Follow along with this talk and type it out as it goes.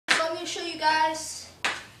show you guys a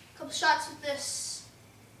couple shots with this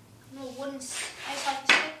wooden ice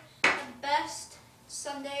hockey stick. At the best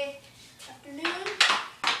Sunday afternoon.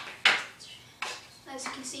 As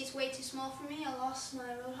you can see, it's way too small for me. I lost my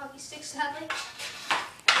road hockey stick sadly.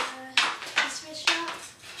 This wrist shot.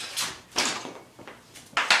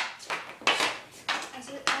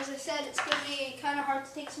 As I said, it's going to be kind of hard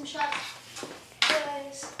to take some shots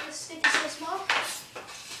because this stick is so small.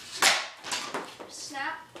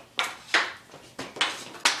 Snap.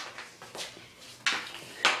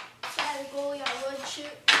 If I had a goalie, I would shoot.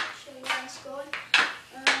 Show you guys going.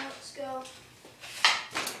 Let's go.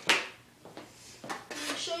 I'm going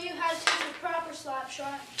to show you how to take a proper slap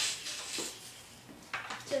shot.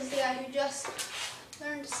 Says the guy who just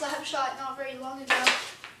learned to slap shot not very long ago.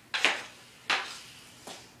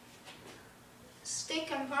 Stick,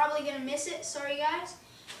 I'm probably going to miss it. Sorry guys.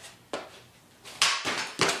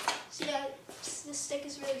 So yeah, this stick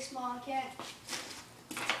is really small. I can't.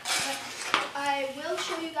 But I will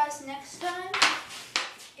show you guys next time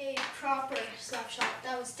a proper slap shot.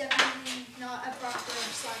 That was definitely not a proper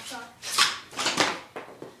slap shot.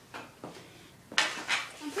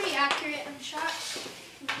 I'm pretty accurate in the shot.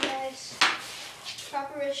 You guys,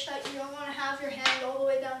 proper wrist shot, you don't want to have your hand all the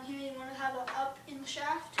way down here. You want to have it up in the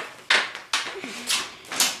shaft.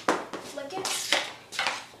 Flick it.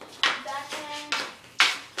 Backhand.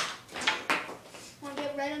 Want to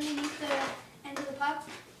get right underneath the end of the puck.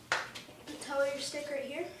 You toe your stick right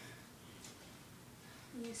here.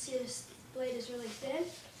 You can see this blade is really thin.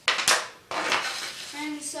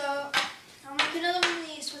 And so I'll make another one of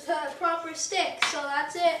these with a proper stick. So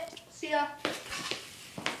that's it. See ya.